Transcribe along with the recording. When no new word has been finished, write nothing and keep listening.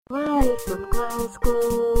Live from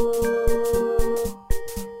Glasgow,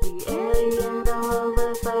 the Alien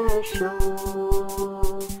Oliver Show.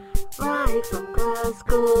 Live from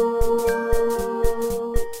Glasgow,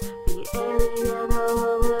 the Alien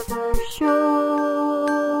Oliver Show.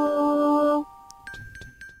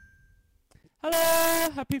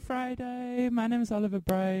 Hello, happy Friday. My name is Oliver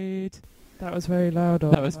Braid. That was very loud.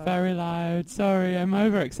 That was very loud. Sorry, I'm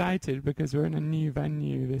overexcited because we're in a new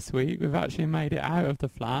venue this week. We've actually made it out of the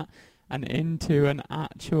flat and into an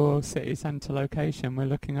actual city centre location. We're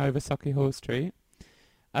looking over Sauchiehall Street.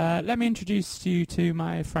 Let me introduce you to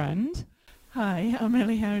my friend. Hi, I'm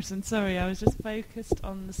Ellie Harrison. Sorry, I was just focused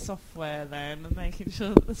on the software then and making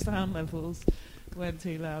sure that the sound levels weren't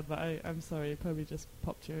too loud, but I'm sorry, it probably just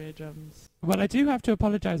popped your eardrums. Well, I do have to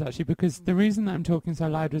apologise actually, because the reason that I'm talking so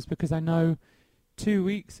loud was because I know 2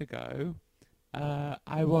 weeks ago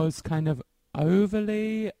I was kind of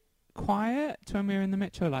overly quiet when we were in the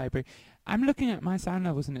Mitchell Library. I'm looking at my sound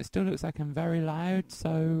levels and it still looks like I'm very loud,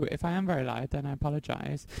 so if I am very loud then I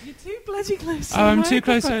apologise. You're too bloody close to Oh, the I'm too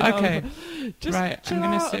close. microphone, Okay. Oliver. Just Right, I'm chill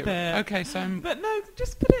going to out a sit. bit. Okay, so I'm... But no,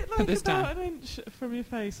 just put it like this about down. an inch from your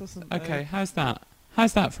face or something. Okay, how's that?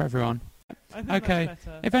 How's that for everyone? I think Okay, that's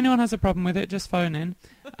better. if anyone has a problem with it, just phone in.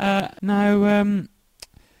 Now,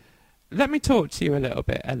 let me talk to you a little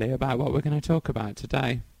bit, Ellie, about what we're going to talk about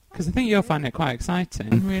today, because I think you'll find it quite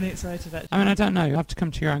exciting. I'm really excited actually. I mean, I don't know, you have to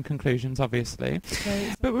come to your own conclusions, obviously.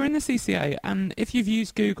 Okay. But we're in the CCA, and if you've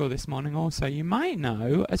used Google this morning also, you might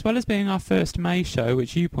know, as well as being our first May show,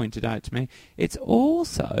 which you pointed out to me, it's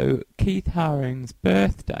also Keith Haring's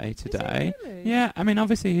birthday today. Is it really? Yeah, I mean,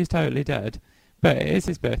 obviously he's totally dead, but it is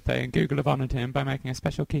his birthday, and Google have honoured him by making a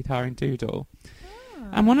special Keith Haring doodle.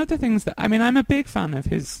 And one of the things that, I mean, I'm a big fan of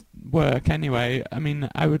his work anyway. I mean,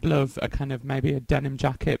 I would love a kind of maybe a denim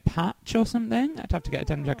jacket patch or something. I'd have to get a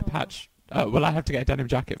denim jacket patch. Well, I have to get a denim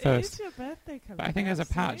jacket first. It is your birthday coming But I think as a up,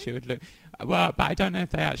 patch see? it would look... Well, but I don't know if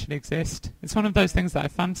they actually exist. It's one of those things that I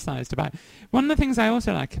fantasised about. One of the things I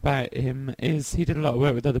also like about him is he did a lot of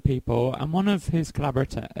work with other people, and one of his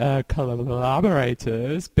collaborators,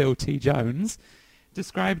 Bill T. Jones,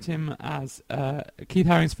 described him as Keith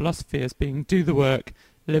Haring's philosophy as being do the work,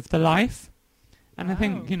 live the life. And I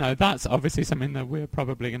think, you know, that's obviously something that we're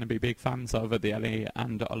probably going to be big fans of at the Ellie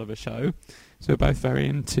and Oliver show. So we're both very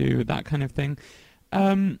into that kind of thing.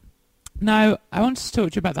 Now, I wanted to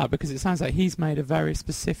talk to you about that because it sounds like he's made a very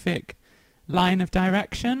specific line of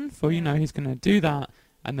direction for, you know, he's going to do that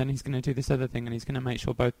and then he's going to do this other thing and he's going to make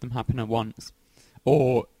sure both of them happen at once.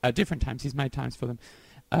 Or at different times, he's made times for them.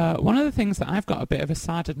 One of the things that I've got a bit of a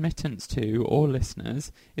sad admittance to, all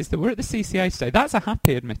listeners, is that we're at the CCA today. That's a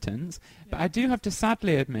happy admittance, but I do have to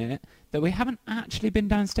sadly admit that we haven't actually been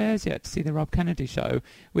downstairs yet to see the Rob Kennedy show,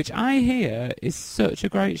 which I hear is such a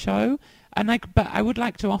great show. But I would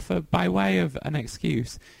like to offer, by way of an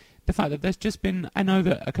excuse, the fact that there's just been, I know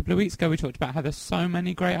that a couple of weeks ago we talked about how there's so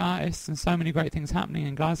many great artists and so many great things happening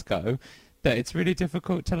in Glasgow that it's really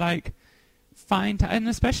difficult to, like, find, and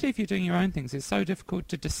especially if you're doing your own things, it's so difficult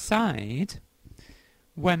to decide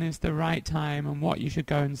when is the right time and what you should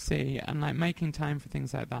go and see, and like making time for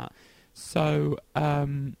things like that. So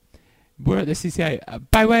we're at the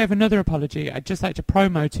CCA. By way of another apology, I'd just like to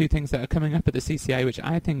promo two things that are coming up at the CCA, which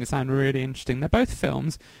I think sound really interesting. They're both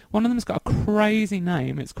films. One of them's got a crazy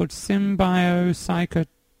name. It's called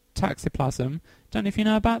Symbiocytotoxoplasm. Don't know if you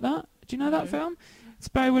know about that. Do you know that film? It's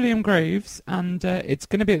by William Greaves, and it's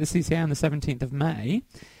going to be at the CCA on the 17th of May.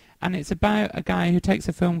 And it's about a guy who takes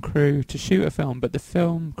a film crew to shoot a film, but the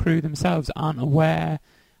film crew themselves aren't aware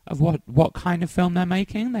of what kind of film they're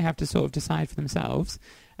making. They have to sort of decide for themselves.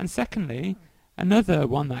 And secondly, another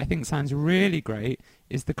one that I think sounds really great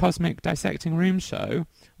is the Cosmic Dissecting Room show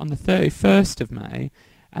on the 31st of May.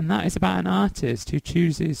 And that is about an artist who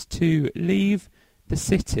chooses to leave the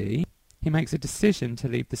city. He makes a decision to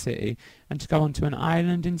leave the city and to go onto an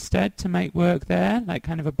island instead to make work there, like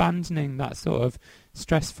kind of abandoning that sort of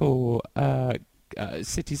stressful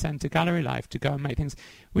city centre gallery life to go and make things,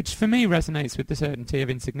 which for me resonates with the certainty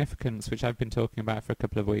of insignificance, which I've been talking about for a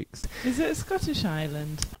couple of weeks. Is it a Scottish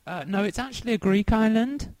island? No, it's actually a Greek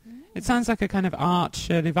island. It sounds like a kind of art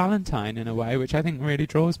Shirley Valentine in a way, which I think really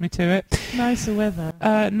draws me to it. Nicer weather.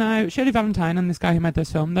 Now, Shirley Valentine and this guy who made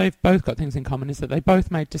this film, they've both got things in common, is that they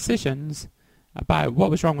both made decisions about what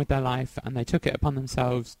was wrong with their life, and they took it upon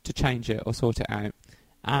themselves to change it or sort it out.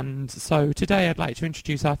 And so today I'd like to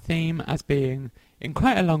introduce our theme as being, in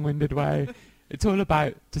quite a long-winded way, it's all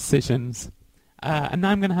about decisions. And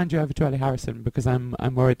now I'm going to hand you over to Ellie Harrison because I'm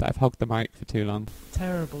worried that I've hogged the mic for too long.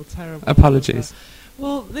 Terrible. Apologies.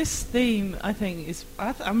 Well, this theme, I think, is...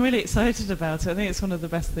 I'm really excited about it. I think it's one of the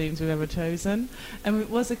best themes we've ever chosen. And it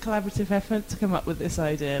was a collaborative effort to come up with this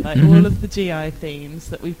idea. Like, all of the GI themes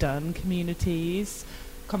that we've done, communities,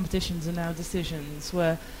 competitions, and now decisions,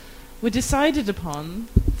 were decided upon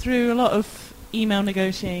through a lot of email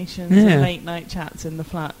negotiations and late-night chats in the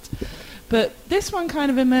flat. But this one kind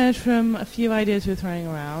of emerged from a few ideas we were throwing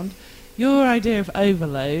around. Your idea of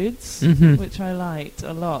overloads, which I liked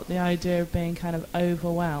a lot, the idea of being kind of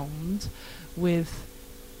overwhelmed with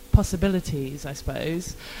possibilities, I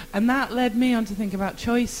suppose. And that led me on to think about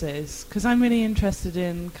choices, because I'm really interested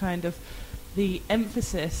in kind of the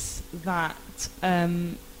emphasis that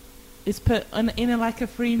is put on, in a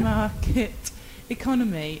free market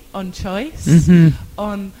economy on choice,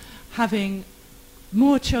 on having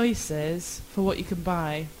more choices for what you can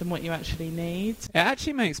buy than what you actually need. It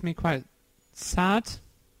actually makes me quite sad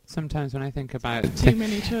sometimes when I think about too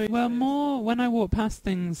many choices. Well, more when I walk past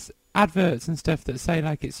things, adverts and stuff that say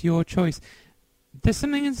like it's your choice. There's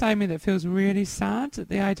something inside me that feels really sad at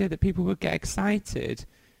the idea that people would get excited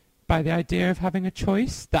by the idea of having a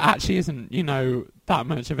choice that actually isn't, that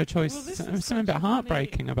much of a choice. Well, There's something a bit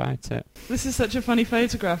heartbreaking about it. This is such a funny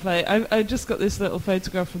photograph. Like, I just got this little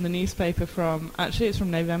photograph from the newspaper it's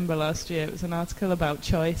from November last year. It was an article about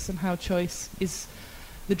choice and how choice is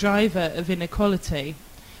the driver of inequality,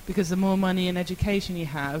 because the more money and education you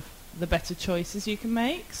have, the better choices you can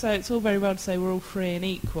make. So it's all very well to say we're all free and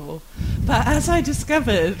equal. But as I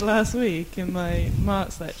discovered last week in my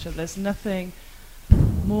Marx lecture, there's nothing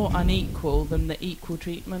more unequal than the equal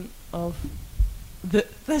treatment of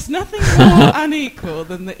there's nothing more unequal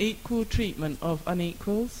than the equal treatment of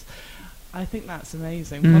unequals. I think that's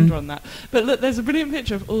amazing. Ponder on that. But look, there's a brilliant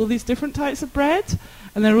picture of all these different types of bread,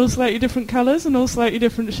 and they're all slightly different colours and all slightly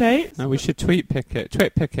different shapes. No, we should twit pick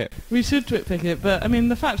it. We should twit pick it, but I mean,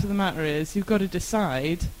 the fact of the matter is, you've got to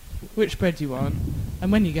decide which bread you want,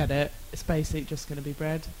 and when you get it, it's basically just going to be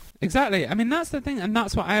bread. Exactly. I mean, that's the thing, and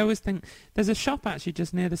that's what I always think. There's a shop actually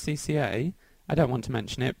just near the CCA. I don't want to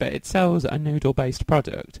mention it, but it sells a noodle-based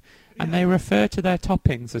product, and they refer to their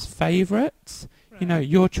toppings as favourites. Right.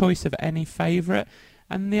 Your choice of any favourite.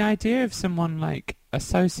 And the idea of someone like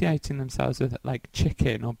associating themselves with like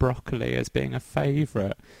chicken or broccoli as being a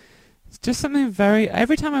favourite, it's just something very...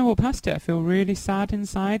 Every time I walk past it, I feel really sad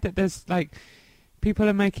inside that there's like people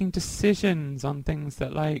are making decisions on things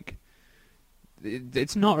that like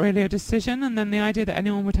it's not really a decision, and then the idea that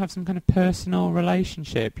anyone would have some kind of personal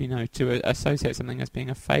relationship, to associate something as being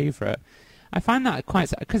a favourite. I find that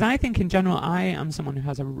quite... Because I think in general I am someone who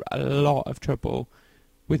has a lot of trouble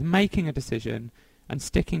with making a decision and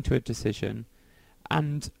sticking to a decision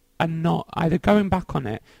and not either going back on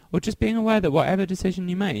it or just being aware that whatever decision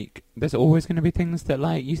you make, there's always going to be things that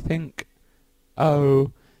like you think,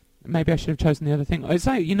 oh, maybe I should have chosen the other thing. It's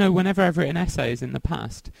like, whenever I've written essays in the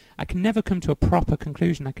past, I can never come to a proper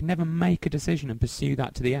conclusion. I can never make a decision and pursue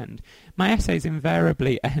that to the end. My essays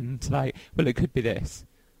invariably end like, well, it could be this,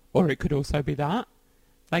 or it could also be that.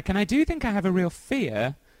 And I do think I have a real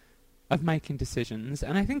fear of making decisions,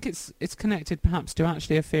 and I think it's connected perhaps to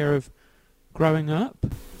actually a fear of growing up.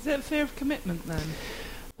 Is it a fear of commitment then?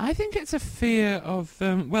 I think it's a fear of...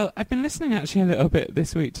 I've been listening actually a little bit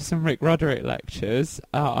this week to some Rick Roderick lectures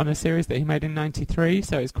on a series that he made in '93,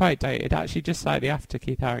 so it's quite dated, actually just slightly after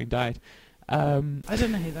Keith Haring died. I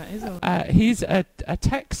don't know who that is. He's a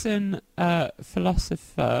Texan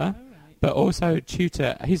philosopher, but also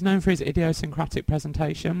tutor. He's known for his idiosyncratic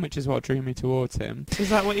presentation, which is what drew me towards him.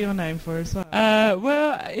 Is that what you're known for as well?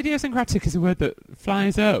 Idiosyncratic is a word that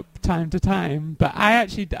flies up time to time, but I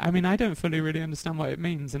don't fully really understand what it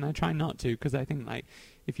means, and I try not to, because I think,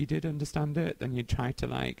 if you did understand it, then you'd try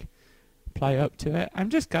to, play up to it.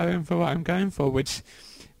 I'm just going for what I'm going for,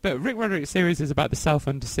 but Rick Roderick's series is about the self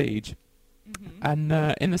under siege, and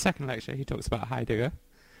in the second lecture he talks about Heidegger,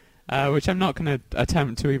 which I'm not going to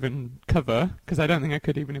attempt to even cover, because I don't think I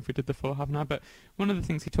could even if we did the full half an hour. But one of the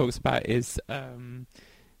things he talks about is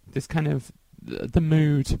this kind of the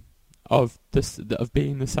mood of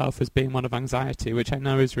being the self as being one of anxiety, which I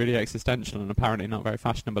know is really existential and apparently not very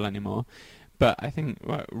fashionable anymore. But I think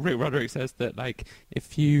Rick Roderick says that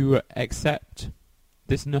if you accept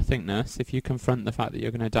this nothingness, if you confront the fact that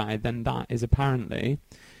you're going to die, then that is apparently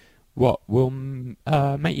what will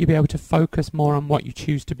make you be able to focus more on what you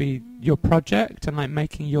choose to be your project and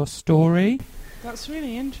making your story. That's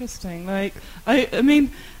really interesting. I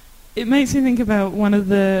mean, it makes me think about one of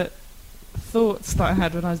the thoughts that I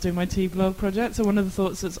had when I was doing my T-blog project. So one of the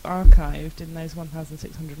thoughts that's archived in those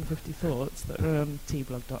 1,650 thoughts that are on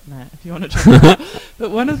tblog.net if you want to check it out.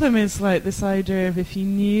 But one of them is like this idea of if you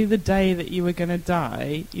knew the day that you were going to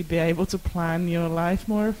die, you'd be able to plan your life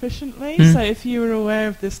more efficiently. So if you were aware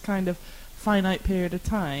of this kind of finite period of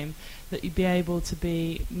time, that you'd be able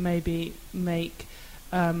to maybe make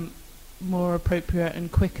more appropriate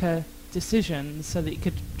and quicker decisions so that you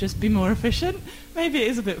could just be more efficient. Maybe it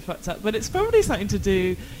is a bit fucked up, but it's probably something to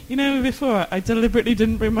do, before I deliberately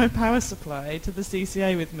didn't bring my power supply to the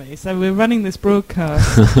CCA with me, so we're running this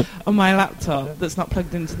broadcast on my laptop that's not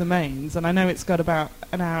plugged into the mains, and I know it's got about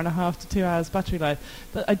an hour and a half to 2 hours battery life,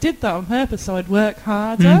 but I did that on purpose so I'd work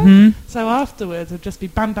harder. So afterwards I'd just be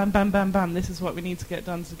bam, bam, bam, bam, bam, this is what we need to get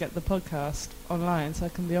done to get the podcast online so I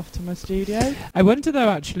can be off to my studio. I wonder though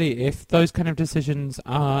actually if those kind of decisions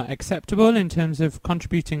are acceptable in terms of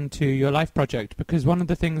contributing to your life project, because one of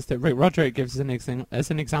the things that Rick Roderick gives as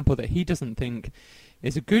an example that he doesn't think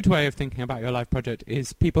is a good way of thinking about your life project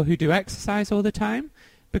is people who do exercise all the time,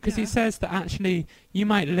 because he says that actually you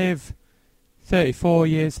might live 34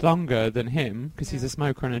 years longer than him because he's a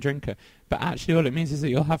smoker and a drinker, but actually all it means is that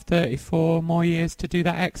you'll have 34 more years to do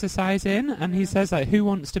that exercise in, and he says like who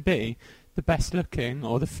wants to be the best looking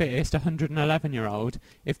or the fittest 111-year-old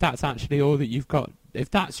if that's actually all that you've got, if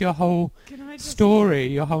that's your whole story,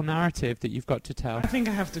 your whole narrative that you've got to tell. I think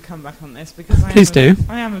I have to come back on this because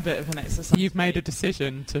I am a bit of an exercise. You've made a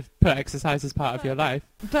decision to put exercise as part of your life.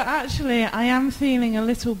 But actually I am feeling a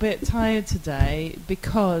little bit tired today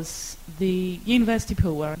because the university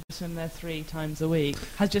pool where I'm swim there 3 times a week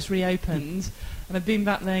has just reopened. And I've been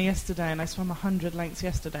back there yesterday and I swam 100 lengths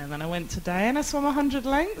yesterday, and then I went today and I swam 100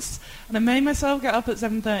 lengths, and I made myself get up at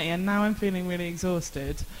 7:30 and now I'm feeling really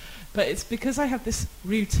exhausted. But it's because I have this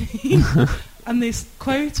routine and this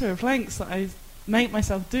quota of lengths that I make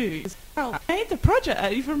myself do. I made the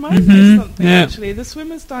project, you've reminded me of something actually, the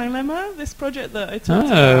Swimmer's Dilemma, this project that I talked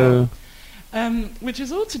about, which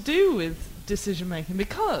is all to do with decision making,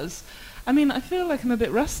 because I feel like I'm a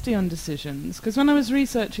bit rusty on decisions, because when I was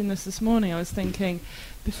researching this morning I was thinking,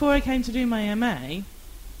 before I came to do my MA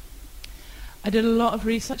I did a lot of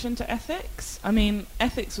research into ethics.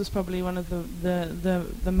 Ethics was probably one of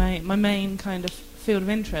my main kind of field of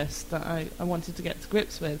interest that I wanted to get to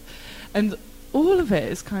grips with, and all of it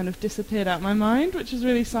has kind of disappeared out of my mind, which is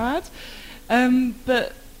really sad.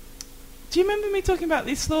 But do you remember me talking about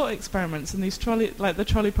these thought experiments and these the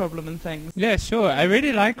trolley problem and things? Yeah, sure. I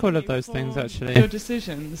really like all of those things, actually. Your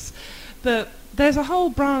decisions. But there's a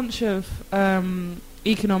whole branch of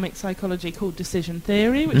economic psychology called decision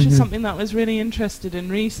theory, which is something that I was really interested in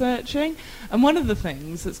researching. And one of the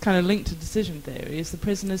things that's kind of linked to decision theory is the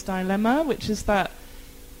prisoner's dilemma, which is that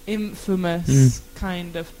infamous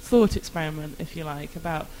kind of thought experiment, if you like,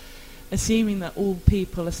 about assuming that all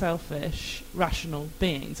people are selfish, rational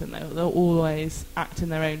beings, and they'll always act in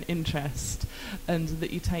their own interest, and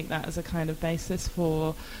that you take that as a kind of basis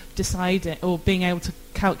for deciding or being able to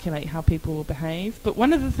calculate how people will behave. But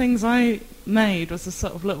one of the things I made was a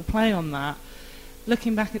sort of little play on that,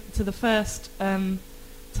 looking back to the first term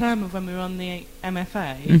of when we were on the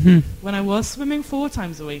MFA, when I was swimming 4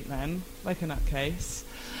 times a week then, like a nutcase.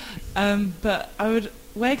 But I would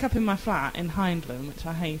wake up in my flat in Hindland, which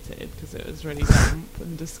I hated because it was really damp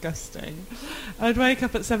and disgusting. I'd wake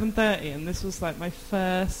up at 7:30, and this was like my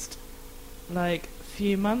first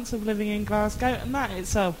few months of living in Glasgow, and that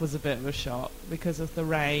itself was a bit of a shock because of the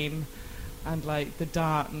rain and the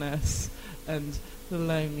darkness and the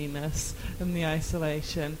loneliness and the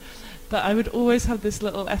isolation. But I would always have this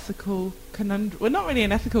little ethical conundrum, well, not really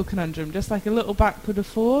an ethical conundrum, just like a little backward and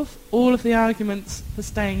forth, all of the arguments for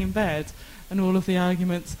staying in bed and all of the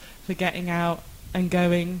arguments for getting out and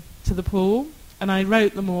going to the pool. And I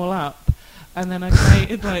wrote them all up, and then I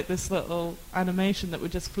created this little animation that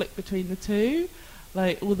would just flick between the two,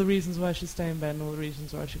 all the reasons why I should stay in bed and all the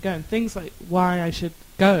reasons why I should go. And things like why I should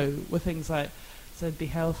go were things like, so I'd be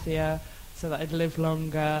healthier, so that I'd live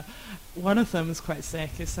longer. One of them is quite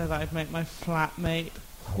sick, is so that I'd make my flatmate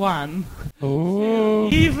Juan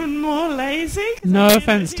even more lazy. No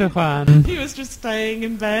offence to Juan. He was just staying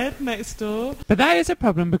in bed next door. But that is a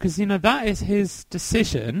problem because, that is his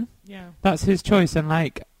decision. Yeah. That's his choice. And,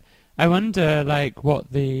 I wonder,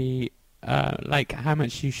 what the, how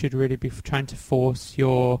much you should really be trying to force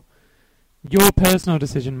your personal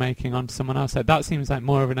decision making onto someone else. That seems like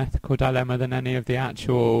more of an ethical dilemma than any of the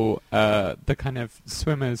actual the kind of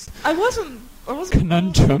swimmers. I wasn't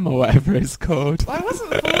conundrum or whatever it's called. I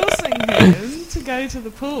wasn't forcing him to go to the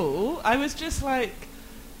pool. I was just I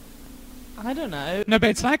don't know. No, but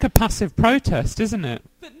it's like a passive protest, isn't it?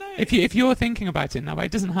 But no, If you're thinking about it in that way,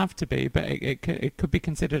 it doesn't have to be, but it could be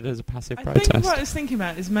considered as a passive I protest. think what I was thinking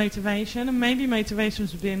about is motivation, and maybe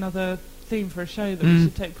motivations would be another theme for a show that we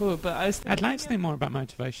should take forward. But I'd like to think more about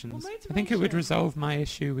motivations. I think it would resolve my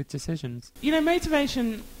issue with decisions. You know,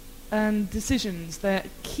 motivation and decisions, they're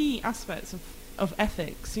key aspects of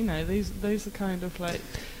ethics. You know, those are kind of like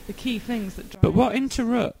the key things that drive. But what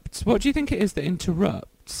interrupts? What do you think it is that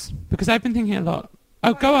interrupts? Because I've been thinking a lot.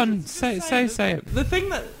 Oh, go on, say it. The thing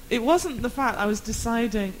that, it wasn't the fact I was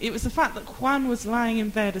deciding, it was the fact that Juan was lying in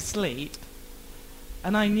bed asleep,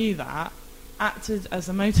 and I knew that, acted as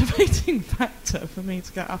a motivating factor for me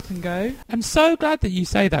to get up and go. I'm so glad that you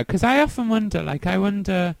say that, because I often wonder,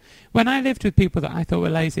 when I lived with people that I thought were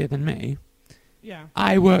lazier than me, Yeah.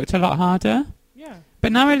 I worked a lot harder. Yeah.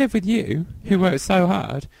 But now I live with you, who works so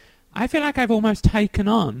hard, I feel like I've almost taken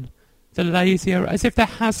on the lazier, as if there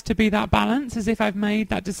has to be that balance, as if I've made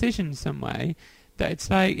that decision some way, that it's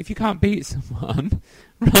like, if you can't beat someone,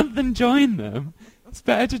 rather than join them, it's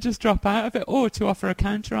better to just drop out of it, or to offer a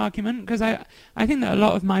counter-argument, because I think that a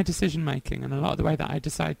lot of my decision-making and a lot of the way that I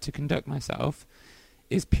decide to conduct myself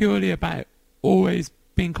is purely about always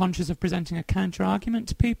being conscious of presenting a counter-argument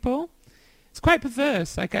to people. It's quite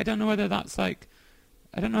perverse. Like, I don't know whether that's something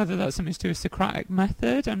to do with Socratic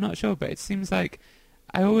method, I'm not sure, but it seems like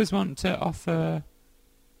I always want to offer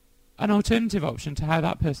an alternative option to how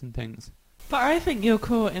that person thinks. But I think you're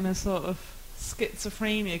caught in a sort of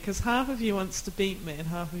schizophrenia, because half of you wants to beat me and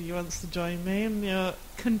half of you wants to join me, and you're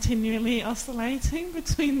continually oscillating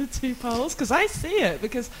between the two poles, because I see it,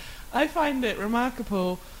 because I find it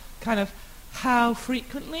remarkable kind of how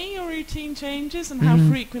frequently your routine changes and how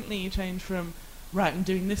frequently you change from, right, I'm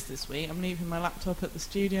doing this week, I'm leaving my laptop at the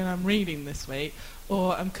studio and I'm reading this week,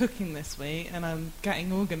 or I'm cooking this week and I'm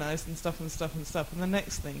getting organised and stuff, and the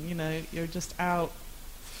next thing, you know, you're just out.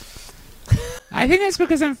 I think it's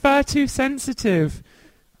because I'm far too sensitive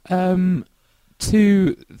to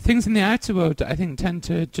things in the outer world that I think tend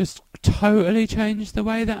to just totally change the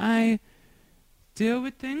way that I deal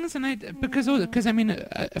with things, and because I mean,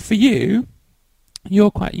 for you,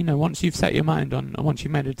 you're quite, you know, once you've set your mind on, once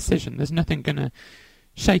you've made a decision, there's nothing gonna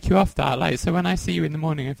shake you off that. Like, so when I see you in the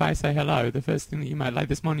morning, if I say hello, the first thing that you might, like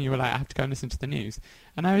this morning you were like, I have to go and listen to the news,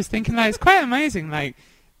 and I was thinking, like, it's quite amazing, like,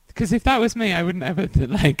 because if that was me, I wouldn't ever,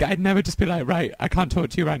 I'd never just be like, right, I can't talk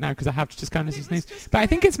to you right now because I have to just go and listen to the news. But I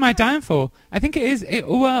think it's my downfall. I think it is,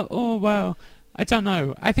 well, I don't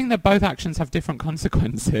know. I think that both actions have different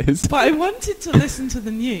consequences. But I wanted to listen to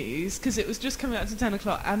the news because it was just coming up to 10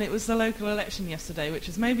 o'clock, and it was the local election yesterday, which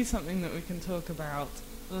is maybe something that we can talk about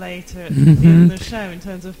later in the show in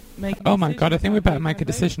terms of making. Oh my God, I think we better make a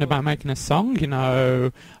decision about making a song, you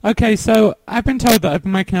know. Okay, so I've been told that I've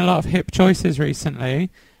been making a lot of hip choices recently,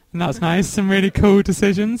 and that's nice, some really cool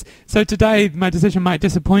decisions. So today my decision might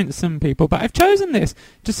disappoint some people, but I've chosen this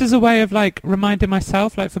just as a way of, like, reminding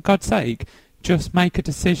myself, like, for God's sake, just make a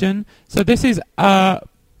decision. So this is,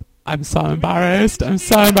 I'm so embarrassed. I'm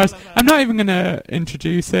not even going to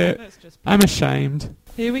introduce it. I'm ashamed.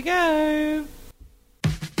 Here we go.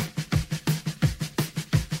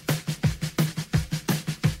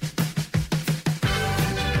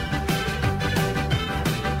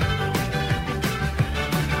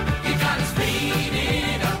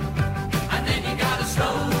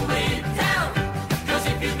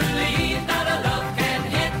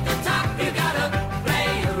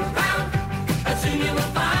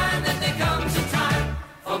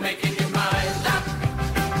 Making your mind up,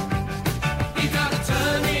 you gotta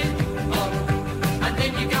turn it on.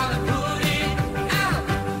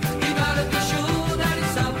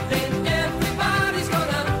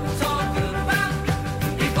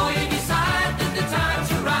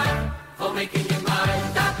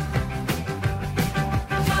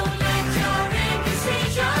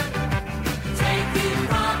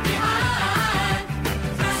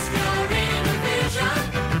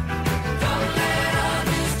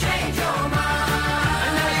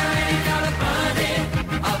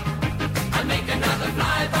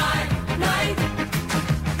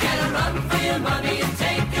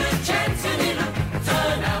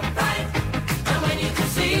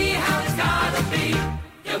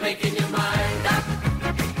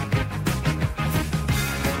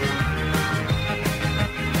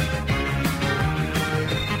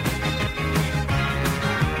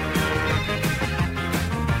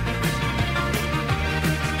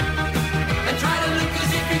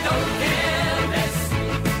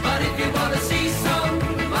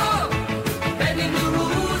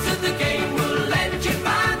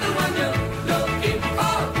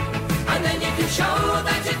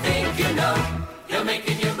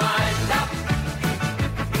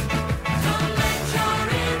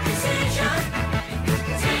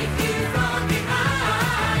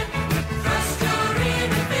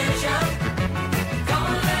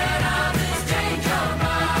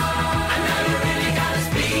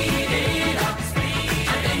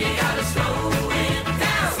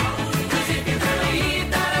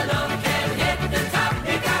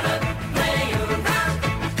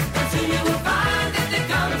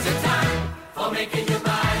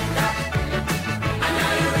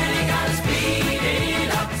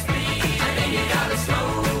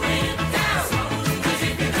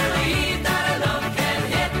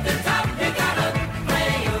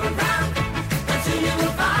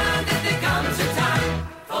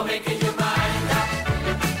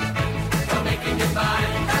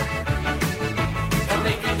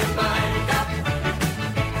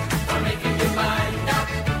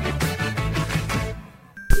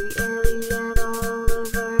 The Ellie and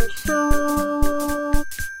Oliver Show.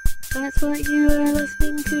 That's what you are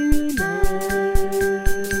listening to now.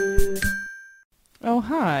 Oh,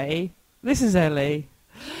 hi. This is Ellie.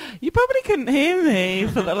 You probably couldn't hear me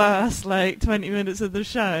for the last, 20 minutes of the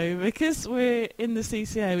show because we're in the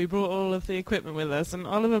CCA. We brought all of the equipment with us, and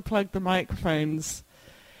Oliver plugged the microphones.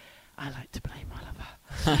 I like to blame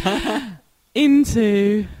Oliver.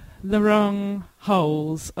 Into the wrong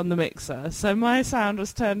holes on the mixer. So my sound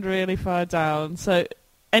was turned really far down. So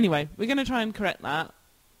anyway, we're going to try and correct that.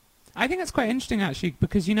 I think that's quite interesting, actually,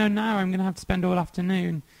 because, now I'm going to have to spend all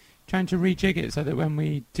afternoon trying to rejig it so that when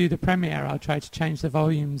we do the premiere, I'll try to change the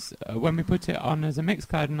volumes when we put it on as a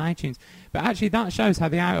Mixcloud and iTunes. But actually, that shows how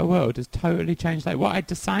the outer world has totally changed. Like, what I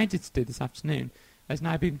decided to do this afternoon has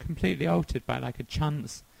now been completely altered by, a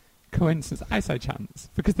chance coincidence. I say chance,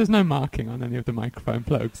 because there's no marking on any of the microphone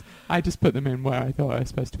plugs. I just put them in where I thought I was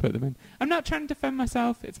supposed to put them in. I'm not trying to defend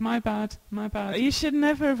myself. It's my bad. My bad. You should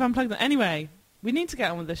never have unplugged them. Anyway, we need to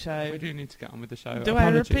get on with the show. We do need to get on with the show. Do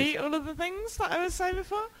Apologies. I repeat all of the things that I was saying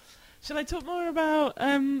before? Shall I talk more about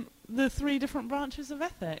the 3 different branches of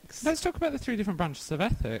ethics? Let's talk about the 3 different branches of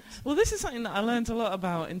ethics. Well, this is something that I learned a lot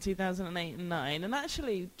about in 2008 and 9, and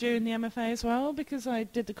actually during the MFA as well, because I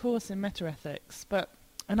did the course in meta-ethics,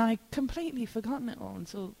 and I completely forgotten it all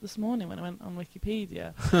until this morning when I went on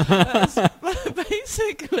Wikipedia.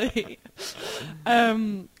 Basically,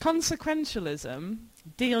 consequentialism,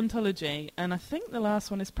 deontology, and I think the last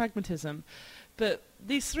one is pragmatism. But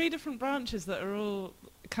these 3 different branches that are all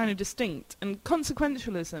kind of distinct, and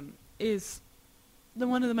consequentialism is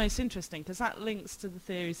one of the most interesting because that links to the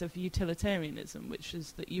theories of utilitarianism, which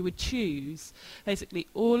is that you would choose, basically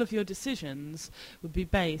all of your decisions would be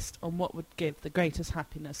based on what would give the greatest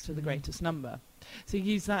happiness to the greatest number. So you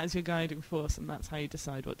use that as your guiding force, and that's how you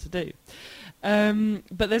decide what to do.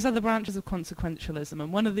 But there's other branches of consequentialism,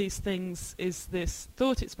 and one of these things is this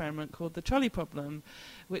thought experiment called the trolley problem,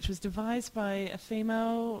 which was devised by a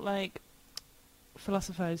female,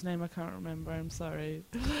 philosopher whose name I can't remember, I'm sorry.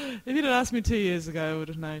 If you'd have asked me 2 years ago, I would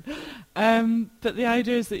have known. But the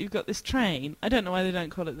idea is that you've got this train. I don't know why they don't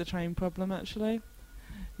call it the train problem, actually.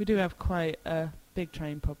 We do have quite a big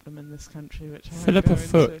train problem in this country, which I won't Philippa go into.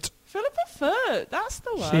 Foot. Philippa Foot, that's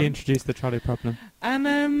the one. She introduced the trolley problem.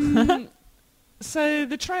 And so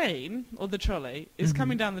the train, or the trolley, is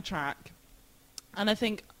coming down the track, and I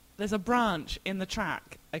think there's a branch in the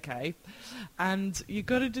track, okay, and you've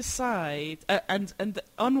got to decide, and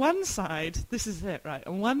on one side, this is it, right,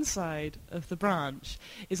 on one side of the branch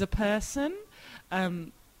is a person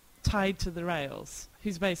tied to the rails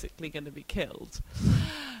who's basically going to be killed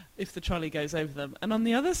if the trolley goes over them, and on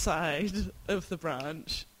the other side of the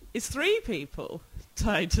branch is 3 people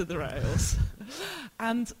tied to the rails,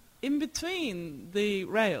 and in between the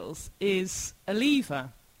rails is a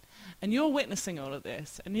lever. And you're witnessing all of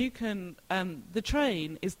this, and you can, the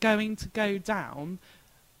train is going to go down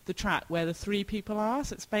the track where the 3 people are,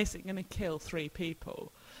 so it's basically going to kill 3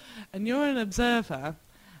 people. And you're an observer,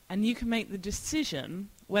 and you can make the decision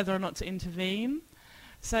whether or not to intervene.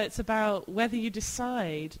 So it's about whether you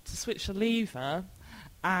decide to switch the lever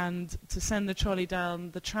and to send the trolley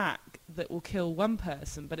down the track that will kill 1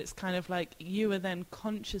 person, but it's kind of like you are then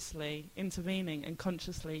consciously intervening and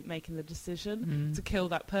consciously making the decision to kill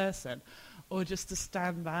that person, or just to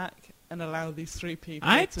stand back and allow these 3 people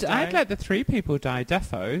to die. I'd let the 3 people die,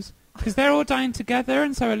 defos, because they're all dying together,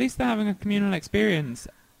 and so at least they're having a communal experience,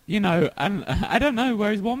 and I don't know,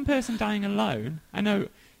 whereas 1 person dying alone, I know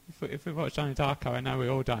if we watch Donnie Darko, I know we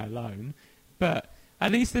all die alone, but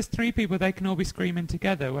at least there's 3 people, they can all be screaming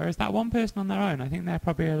together, whereas that 1 person on their own, I think they're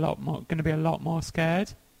probably going to be a lot more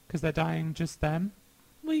scared because they're dying just them.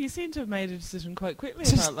 Well, you seem to have made a decision quite quickly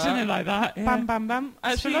Just about that. done it like that. Yeah. Bam, bam, bam. It's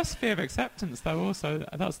Actually, philosophy of acceptance, though. Also,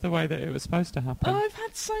 that's the way that it was supposed to happen. I've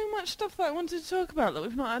had so much stuff that I wanted to talk about that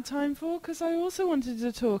we've not had time for, because I also wanted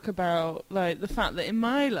to talk about the fact that in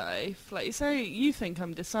my life, like you say, you think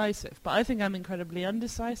I'm decisive, but I think I'm incredibly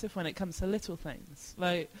undecisive when it comes to little things.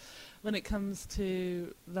 When it comes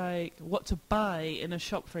to what to buy in a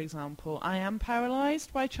shop, for example, I am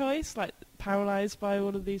paralysed by choice, paralysed by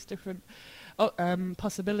all of these different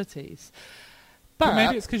possibilities. But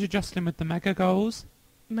maybe it's because you're jostling with the mega goals.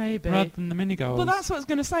 Maybe. rather than the mini goals. Well, that's what I was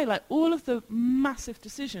going to say. Like, all of the massive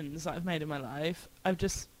decisions that I've made in my life, I've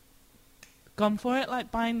just gone for it.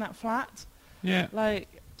 Like, buying that flat. Yeah. Like,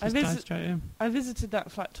 Just dive straight in. I visited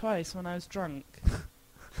that flat twice when I was drunk.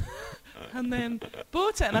 And then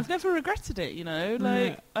bought it, and I've never regretted it, you know?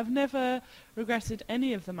 Like, I've never regretted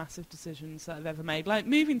any of the massive decisions that I've ever made. Like,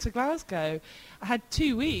 moving to Glasgow, I had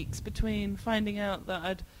 2 weeks between finding out that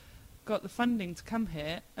I'd got the funding to come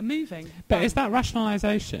here and moving. But is that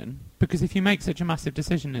rationalisation? Because if you make such a massive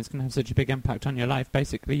decision, it's going to have such a big impact on your life.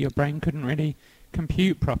 Basically, your brain couldn't really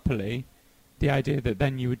compute properly the idea that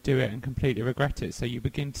then you would do it and completely regret it. So you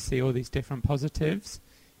begin to see all these different positives.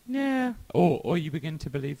 Yeah. Or you begin to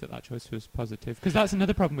believe that that choice was positive. Because that's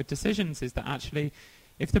another problem with decisions, is that actually,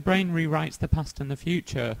 if the brain rewrites the past and the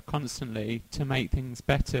future constantly to make things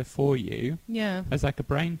better for you, Yeah. as like a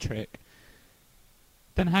brain trick,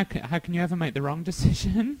 then how can you ever make the wrong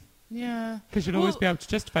decision? Yeah. Because you'll always be able to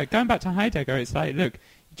justify it. Going back to Heidegger, it's like, look,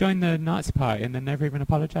 you joined the Nazi party and then never even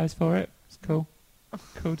apologise for it. It's cool.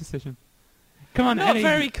 Cool decision. Come on, Not Ellie.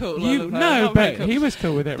 very cool. No, Not but very cool. he was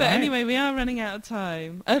cool with it, But right? anyway, we are running out of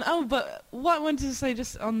time. And but what I wanted to say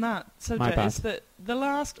just on that subject bad. is that the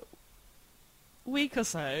last week or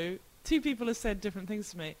so, 2 people have said different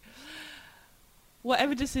things to me.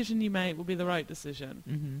 Whatever decision you make will be the right decision,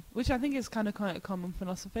 Mm-hmm. which I think is kind of quite a common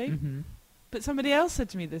philosophy. Mm-hmm. But somebody else said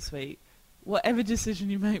to me this week, whatever decision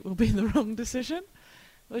you make will be the wrong decision,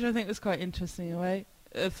 which I think was quite interesting in a way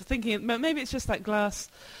of thinking. Maybe it's just that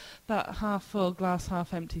half full, glass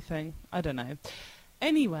half empty thing. I don't know.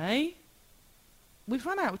 Anyway, we've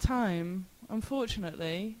run out of time,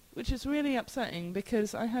 unfortunately, which is really upsetting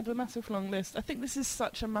because I had a massive long list. I think this is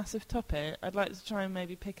such a massive topic. I'd like to try and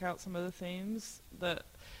maybe pick out some of the themes that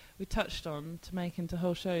we touched on to make into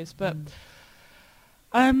whole shows. But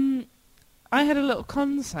I had a little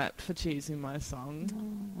concept for choosing my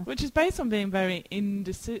song, which is based on being very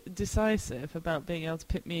indecisive about being able to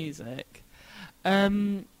pick music.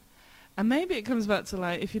 And maybe it comes back to,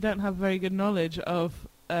 like, if you don't have very good knowledge of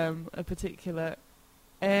a particular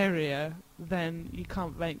area, then you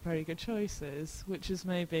can't make very good choices, which is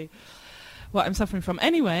maybe what I'm suffering from.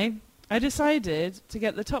 Anyway, I decided to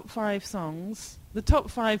get the top 5 songs, the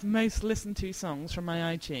top 5 most listened to songs from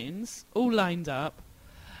my iTunes, all lined up,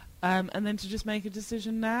 and then to just make a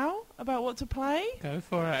decision now about what to play. Go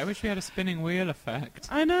for it. I wish we had a spinning wheel effect.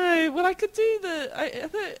 I know. Well, I could do I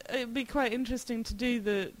thought it'd be quite interesting to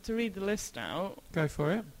read the list out. Go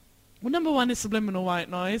for it. Well, number 1 is Subliminal White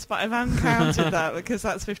Noise, but I've uncounted that because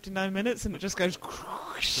that's 59 minutes and it just goes...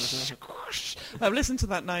 I've listened to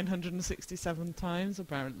that 967 times,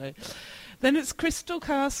 apparently. Then it's Crystal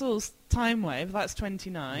Castle's Time Wave, that's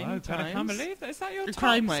 29 Whoa, times. I can't believe that. Is that your top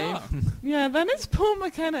Time Wave. song? Yeah, then it's Paul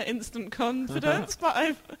McKenna, Instant Confidence, but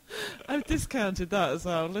I've discounted that as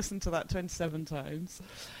well. Listened to that 27 times.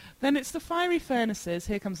 Then it's the Fiery Furnaces,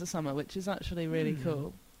 Here Comes the Summer, which is actually really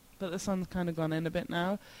cool. But the sun's kind of gone in a bit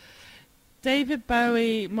now. David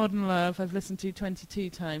Bowie, Modern Love, I've listened to 22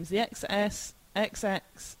 times. The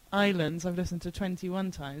XX Islands, I've listened to 21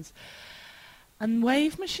 times. And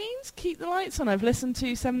Wave Machines, Keep the Lights On, I've listened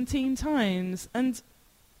to 17 times. And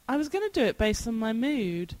I was going to do it based on my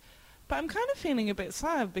mood, but I'm kind of feeling a bit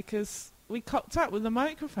sad because we cocked up with the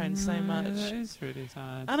microphone so much. That is really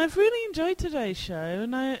sad. And I've really enjoyed today's show,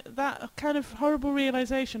 and that kind of horrible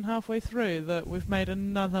realisation halfway through that we've made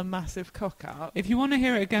another massive cock-up. If you want to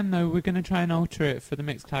hear it again, though, we're going to try and alter it for the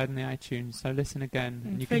Mixcloud and the iTunes, so listen again,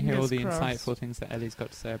 and you can hear all the Fingers crossed. insightful things that Ellie's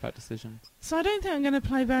got to say about decisions. So I don't think I'm going to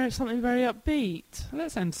play something very upbeat. Well,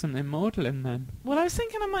 let's end something maudlin, then. Well, I was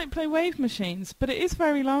thinking I might play Wave Machines, but it is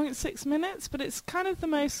very long, it's 6 minutes, but it's kind of the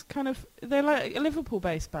most they're like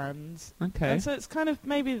Liverpool-based bands. Okay. And so it's kind of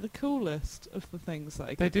maybe the coolest of the things that I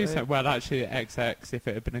They could do say, well, actually, XX, if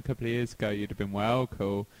it had been a couple of years ago, you'd have been well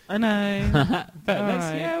cool. I know. But All let's,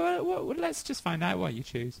 right. yeah, well, let's just find out what you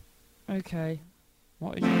choose. Okay.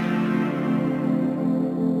 What is your...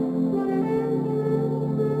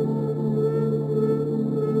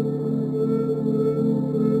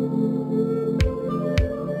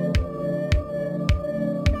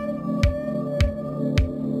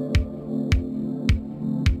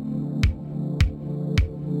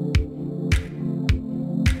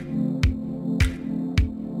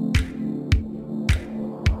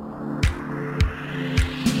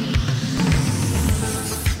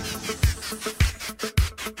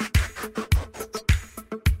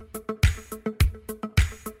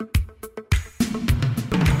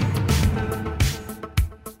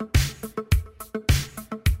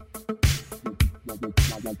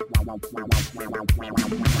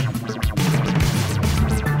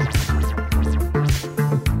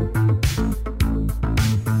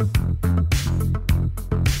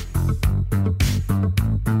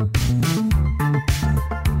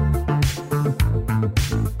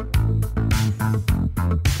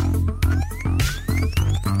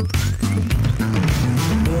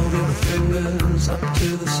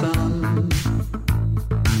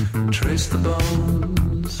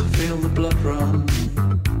 bones, feel the blood run.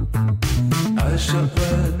 Eyes shut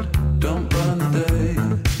red, don't burn the day.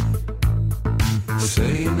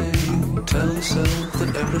 Say your name, tell yourself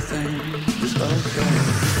that everything is okay.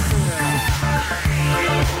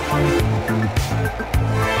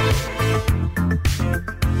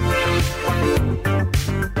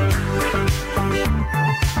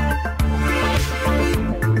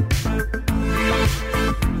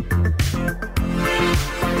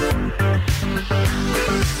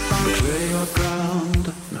 Clear your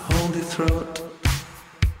ground and hold your throat.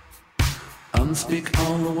 Unspeak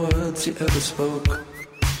all the words you ever spoke.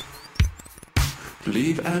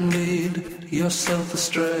 Leave and lead yourself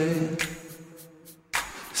astray.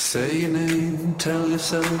 Say your name, tell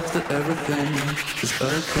yourself that everything is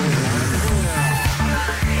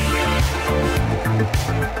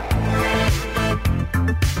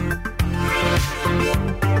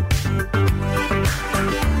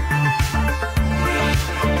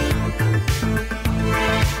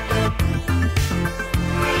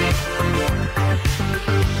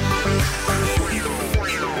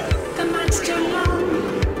The night's too long,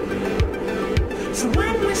 so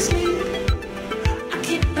when we sleep, I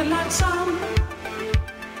keep the lights on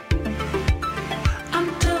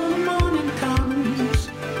until the morning comes.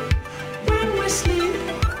 When we sleep,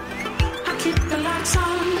 I keep the lights on.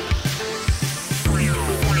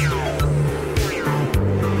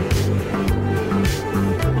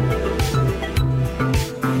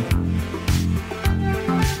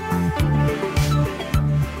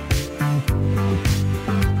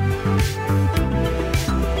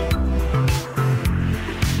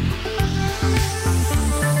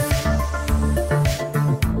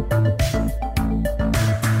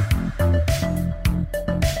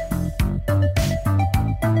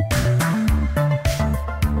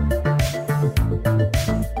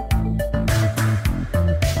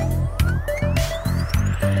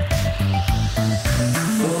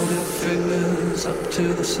 Fold your fingers up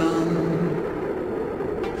to the sun.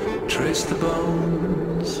 Trace the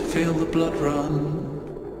bones, feel the blood run.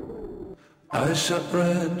 Eyes shut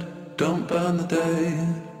red, don't burn the day.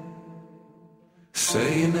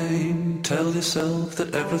 Say your name, tell yourself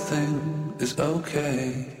that everything is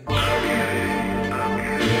okay.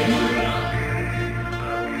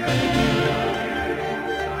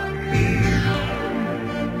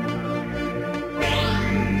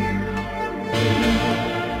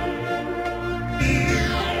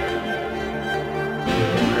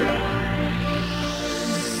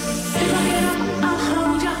 If I get up, I'll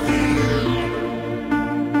hold you.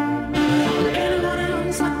 Anyone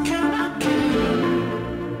else I can.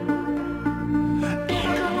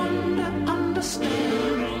 Anyone to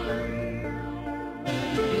understand.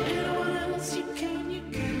 Anyone else you can.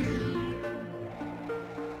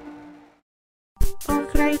 All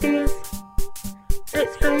ladies,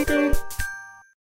 it's Friday.